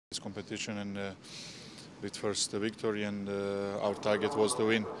this competition and with first victory, and our target was to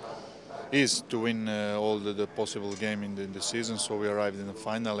win. Is to win all the possible game in the season. So we arrived in the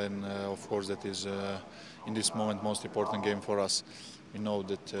final, and of course that is in this moment most important game for us. We know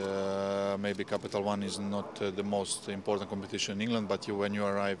that maybe Capital One is not the most important competition in England, but when you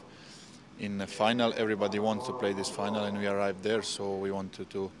arrive in the final, everybody wants to play this final, and we arrived there. So we wanted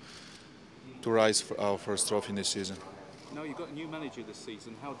to rise for our first trophy in this season. Now you've got a new manager this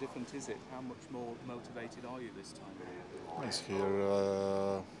season. How different is it? How much more motivated are you this time? He's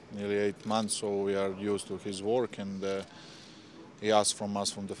here nearly 8 months, so we are used to his work, and he asked from us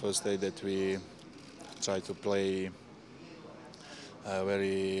from the first day that we try to play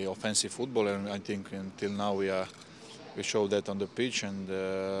very offensive football, and I think until now we showed that on the pitch. And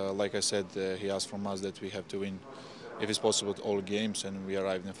like I said, he asked from us that we have to win, if it's possible, all games, and we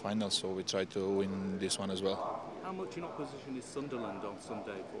arrived in the final, so we try to win this one as well. How much in opposition is Sunderland on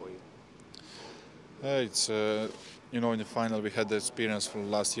Sunday for you? It's in the final we had the experience from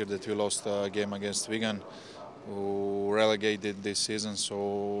last year that we lost a game against Wigan, who relegated this season.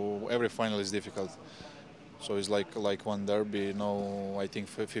 So every final is difficult. So it's like one derby. I think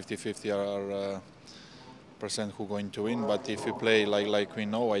 50-50 are percent who going to win. But if we play like we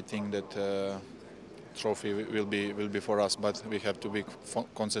know, I think that trophy will be for us. But we have to be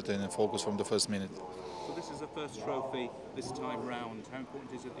concentrated and focused from the first minute. So this is the first trophy this time round. How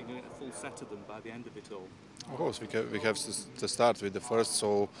important is it that you're going to get a full set of them by the end of it all? Of course, we have to start with the first.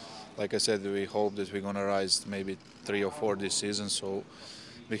 So, like I said, we hope that we're going to rise maybe 3 or 4 this season. So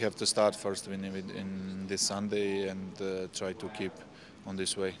we have to start first in this Sunday and try to keep on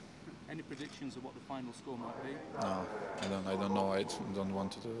this way. Any predictions of what the final score might be? No, I don't know. I don't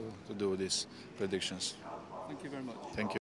want to do these predictions. Thank you very much. Thank you.